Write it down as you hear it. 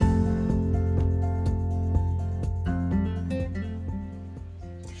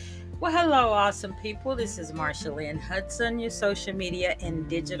Well, hello, awesome people. This is Marsha Lynn Hudson, your social media and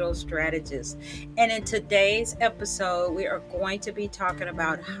digital strategist. And in today's episode, we are going to be talking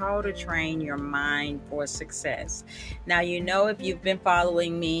about how to train your mind for success. Now, if you've been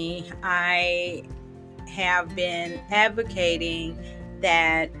following me, I have been advocating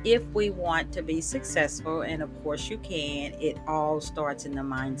that if we want to be successful, and of course you can, it all starts in the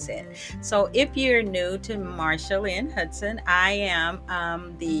mindset. So if you're new to Marsha Lynn Hudson, I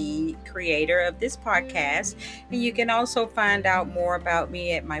am the creator of this podcast, and you can also find out more about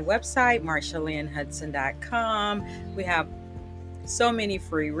me at my website, marshalynnhudson.com. We have so many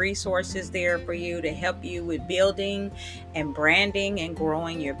free resources there for you to help you with building and branding and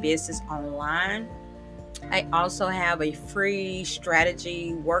growing your business online. I also have a free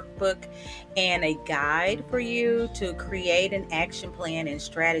strategy workbook and a guide for you to create an action plan and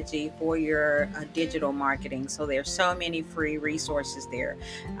strategy for your digital marketing. So there's so many free resources there.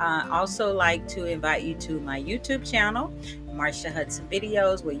 I also like to invite you to my YouTube channel, Marsha Hudson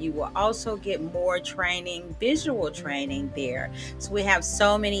Videos, where you will also get more training, visual training there. So we have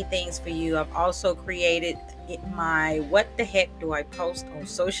so many things for you. I've also created my What the Heck Do I Post on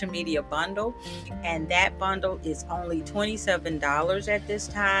Social Media bundle, and that bundle is only $27 at this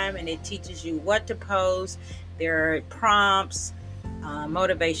time, and it teaches you what to post. There are prompts,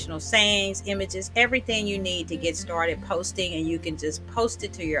 motivational sayings, images, everything you need to get started posting, and you can just post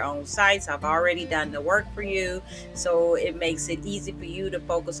it to your own sites. I've already done the work for you, so it makes it easy for you to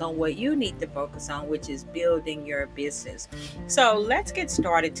focus on what you need to focus on, which is building your business. So let's get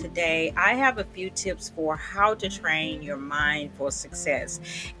started today. I have a few tips for how to train your mind for success,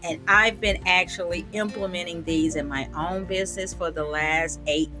 and I've been actually implementing these in my own business for the last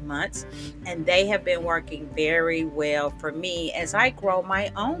 8 months, and they have been working very well for me as I grow my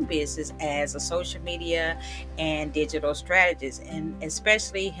own business as a social media and digital strategist, and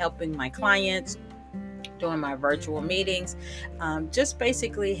especially helping my clients doing my virtual meetings, just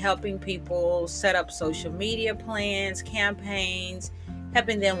basically helping people set up social media plans, campaigns,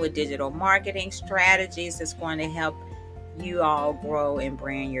 helping them with digital marketing strategies that's going to help you all grow and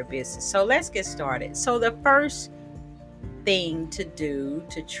brand your business. So let's get started. So the first thing to do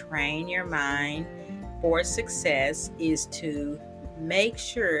to train your mind for success is to make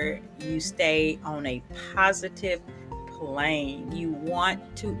sure you stay on a positive plane. You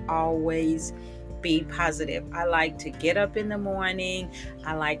want to always be positive. I like to get up in the morning.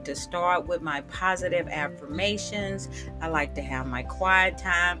 I like to start with my positive affirmations. I like to have my quiet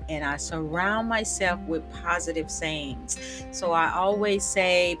time, and I surround myself with positive sayings. So I always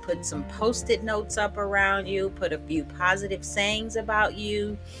say, put some post-it notes up around you, put a few positive sayings about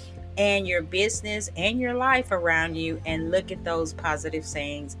you and your business and your life around you, and look at those positive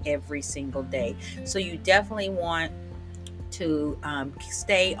sayings every single day. So you definitely want to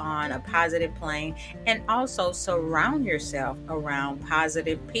stay on a positive plane, and also surround yourself around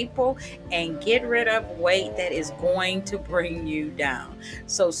positive people and get rid of weight that is going to bring you down.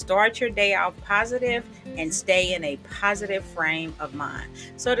 So start your day off positive and stay in a positive frame of mind.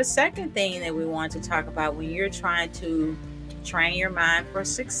 So the second thing that we want to talk about when you're trying to train your mind for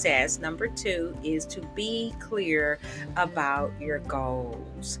success, number 2, is to be clear about your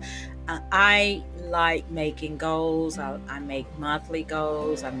goals. I like making goals. I make monthly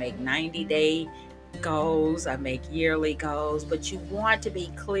goals. I make 90-day goals. I make yearly goals. But you want to be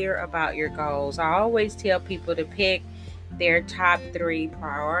clear about your goals. I always tell people to pick their top 3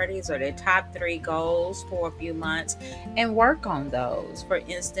 priorities or their top 3 goals for a few months and work on those. For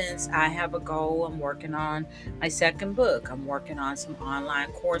instance, I have a goal. I'm working on my second book. I'm working on some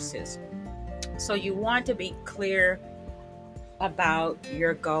online courses. So you want to be clear about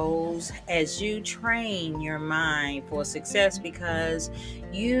your goals as you train your mind for success, because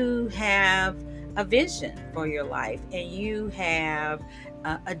you have a vision for your life and you have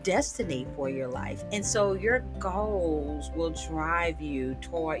a destiny for your life. And so your goals will drive you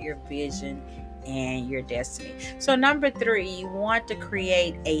toward your vision and your destiny. So number 3, you want to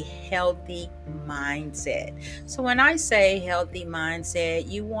create a healthy mindset. So when I say healthy mindset,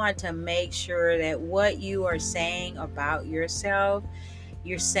 you want to make sure that what you are saying about yourself,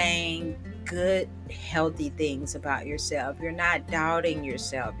 you're saying good, healthy things about yourself. You're not doubting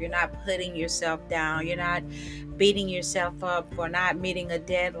yourself. You're not putting yourself down. You're not beating yourself up for not meeting a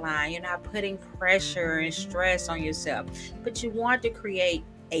deadline. You're not putting pressure and stress on yourself. But you want to create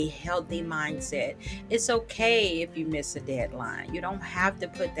a healthy mindset. It's okay if you miss a deadline. You don't have to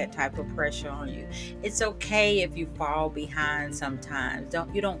put that type of pressure on you. It's okay if you fall behind sometimes.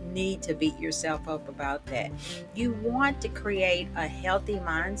 You don't need to beat yourself up about that. You want to create a healthy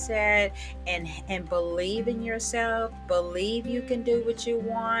mindset and believe in yourself. Believe you can do what you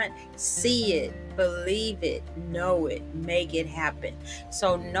want. See it, believe it, know it, make it happen.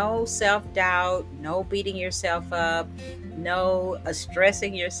 So no self-doubt, no beating yourself up, no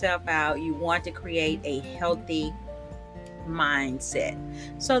stressing yourself out. You want to create a healthy mindset.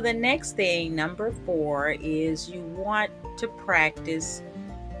 So the next thing, number 4, is you want to practice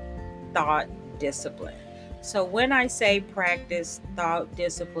thought discipline. So when I say practice thought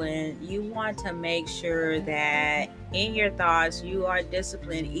discipline, you want to make sure that in your thoughts you are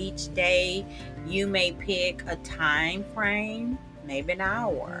disciplined each day. You may pick a time frame, maybe an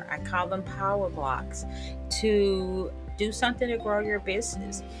hour. I call them power blocks, to do something to grow your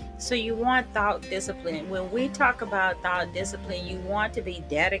business. So you want thought discipline. When we talk about thought discipline, you want to be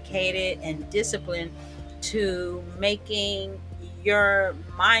dedicated and disciplined to making your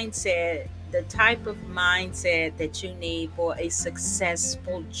mindset the type of mindset that you need for a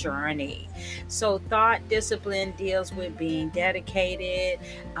successful journey. So thought discipline deals with being dedicated,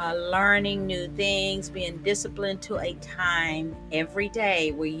 learning new things, being disciplined to a time every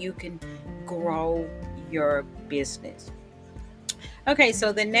day where you can grow your business. Okay,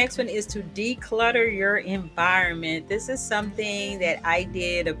 so the next one is to declutter your environment. This is something that I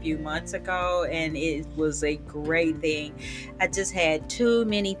did a few months ago, and it was a great thing. I just had too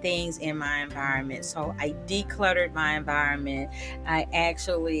many things in my environment, so I decluttered my environment. I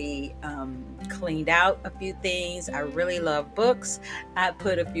actually cleaned out a few things. I really love books. I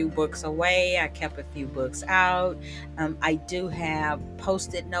put a few books away. I kept a few books out. I do have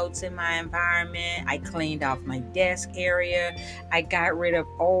post-it notes in my environment. I cleaned off my desk area. I got rid of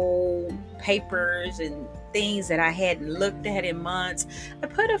old papers and things that I hadn't looked at in months. I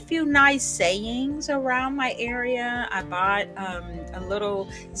put a few nice sayings around my area. I bought a little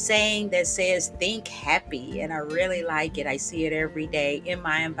saying that says think happy, and I really like it. I see it every day in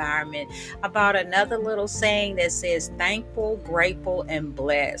my environment. I bought another little saying that says thankful, grateful, and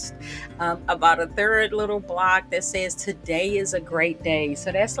blessed. I bought a third little block that says today is a great day.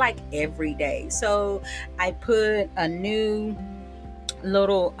 So that's like every day. So I put a new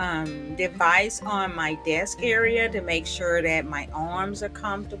little device on my desk area to make sure that my arms are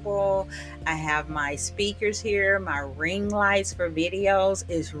comfortable. I have my speakers here, my ring lights for videos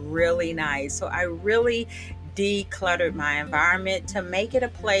is really nice. So I really decluttered my environment to make it a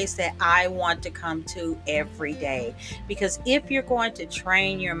place that I want to come to every day. Because if you're going to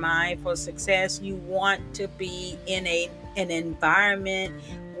train your mind for success, you want to be in an environment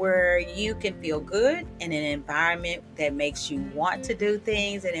where you can feel good, in an environment that makes you want to do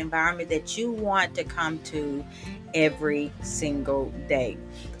things, an environment that you want to come to every single day.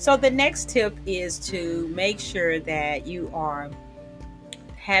 So the next tip is to make sure that you are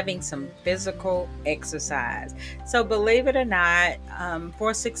having some physical exercise. So believe it or not,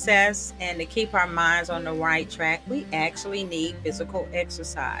 for success and to keep our minds on the right track, we actually need physical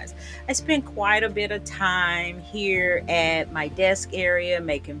exercise. I spend quite a bit of time here at my desk area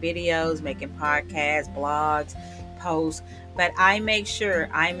making videos, making podcasts, blogs, posts, but I make sure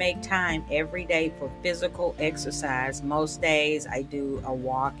I make time every day for physical exercise. Most days I do a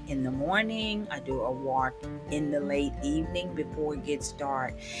walk in the morning, I do a walk in the late evening before it gets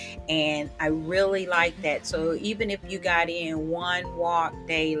dark, and I really like that. So even if you got in one walk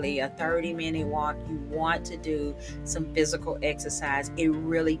daily, a 30-minute walk, you want to do some physical exercise. It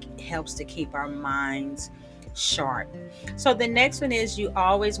really helps to keep our minds sharp. So the next one is you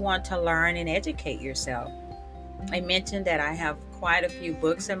always want to learn and educate yourself. I mentioned that I have quite a few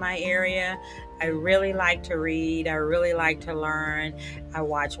books in my area. I really like to read. I really like to learn. I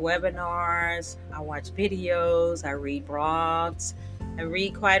watch webinars. I watch videos. I read blogs. I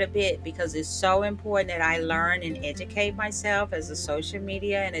read quite a bit because it's so important that I learn and educate myself as a social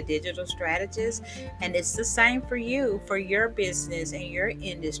media and a digital strategist. And it's the same for you, for your business and your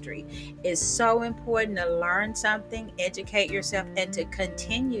industry. It's so important to learn something, educate yourself, and to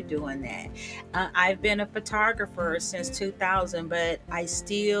continue doing that. I've been a photographer since 2000, but I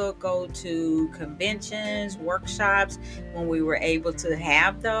still go to conventions, workshops when we were able to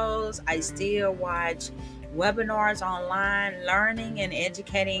have those. I still watch webinars online. Learning and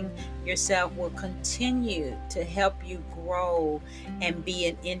educating yourself will continue to help you grow and be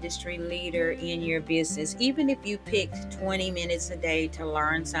an industry leader in your business. Even if you pick 20 minutes a day to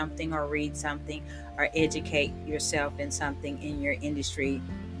learn something or read something or educate yourself in something in your industry,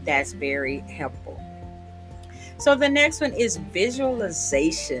 that's very helpful. So the next one is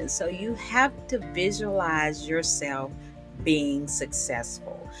visualization. So you have to visualize yourself being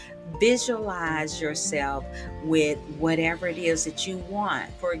successful. Visualize yourself with whatever it is that you want.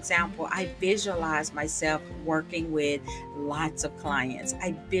 For example, I visualize myself working with lots of clients.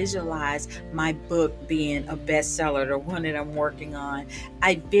 I visualize my book being a bestseller, the one that I'm working on.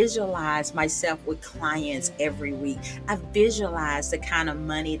 I visualize myself with clients every week. I visualize the kind of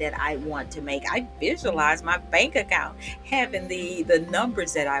money that I want to make. I visualize my bank account having the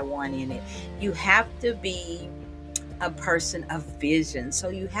numbers that I want in it. You have to be a person of vision. So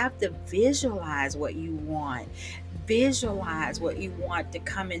you have to visualize what you want. Visualize what you want to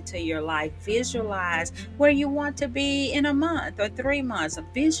come into your life. Visualize where you want to be in a month or 3 months.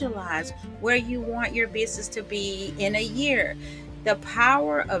 Visualize where you want your business to be in a year. The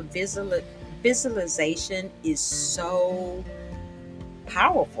power of visualization is so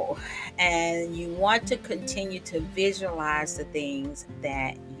powerful, and you want to continue to visualize the things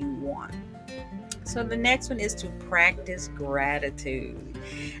that you want. So the next one is to practice gratitude.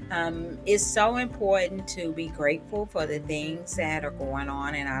 It's so important to be grateful for the things that are going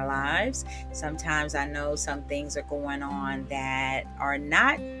on in our lives. Sometimes I know some things are going on that are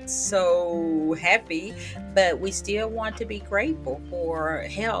not so happy, but we still want to be grateful for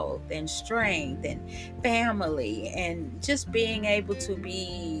health and strength and family and just being able to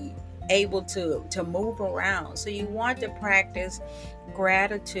move around. So you want to practice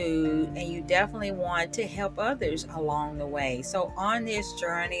gratitude, and you definitely want to help others along the way. So on this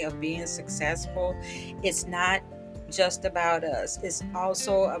journey of being successful, it's not just about us. It's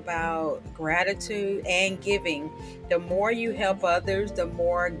also about gratitude and giving. The more you help others, the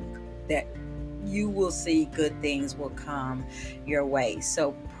more that you will see good things will come your way.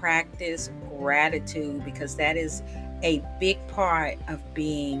 So practice gratitude, because that is a big part of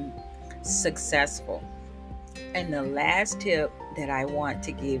being successful. And the last tip that I want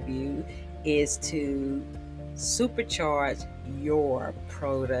to give you is to supercharge your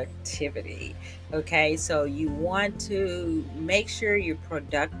productivity. Okay, so you want to make sure you're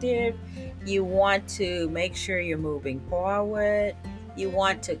productive. You want to make sure you're moving forward. You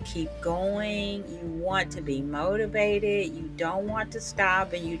want to keep going. You want to be motivated. You don't want to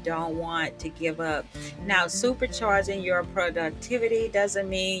stop, and you don't want to give up. Now, supercharging your productivity doesn't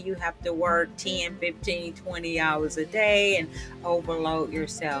mean you have to work 10, 15, 20 hours a day and overload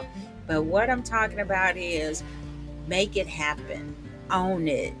yourself. But what I'm talking about is make it happen. Own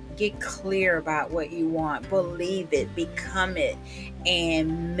it. Get clear about what you want. Believe it. Become it.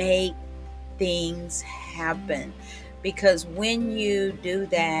 And make things happen. Because when you do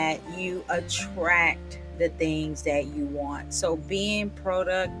that, you attract the things that you want. So being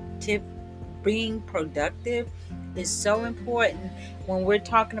productive is so important when we're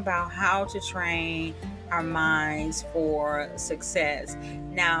talking about how to train our minds for success.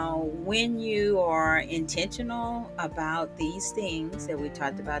 Now, when you are intentional about these things that we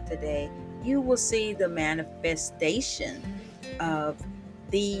talked about today, you will see the manifestation of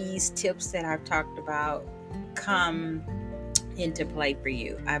these tips that I've talked about come into play for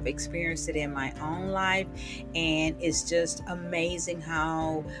you. I've experienced it in my own life, and it's just amazing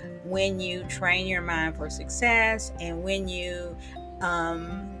how when you train your mind for success and when you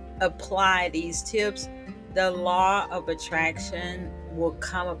apply these tips, the law of attraction will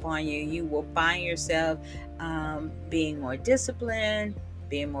come upon you. You will find yourself being more disciplined,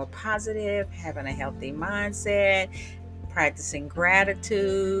 being more positive, having a healthy mindset, practicing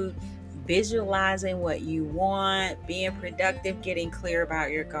gratitude, visualizing what you want, being productive, getting clear about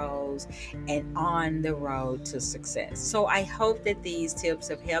your goals, and on the road to success. So I hope that these tips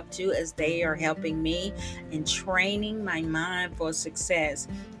have helped you, as they are helping me in training my mind for success.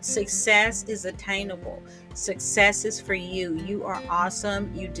 Success is attainable. Success is for you. You are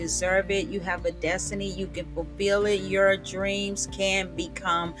awesome. You deserve it. You have a destiny. You can fulfill it. Your dreams can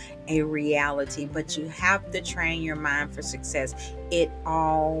become a reality, but you have to train your mind for success. It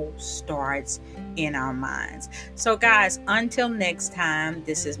all starts in our minds. So guys, until next time,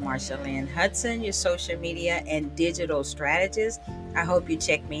 this is Marsha Lynn Hudson, your social media and digital strategist. I hope you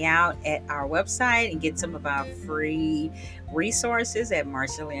check me out at our website and get some of our free resources at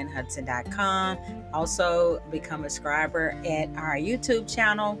marshalynnhudson.com. Also, become a subscriber at our YouTube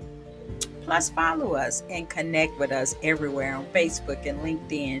channel. Plus, follow us and connect with us everywhere on Facebook and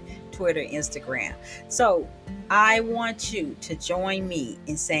LinkedIn, Twitter, Instagram. So I want you to join me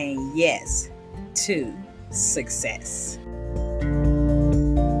in saying yes to success.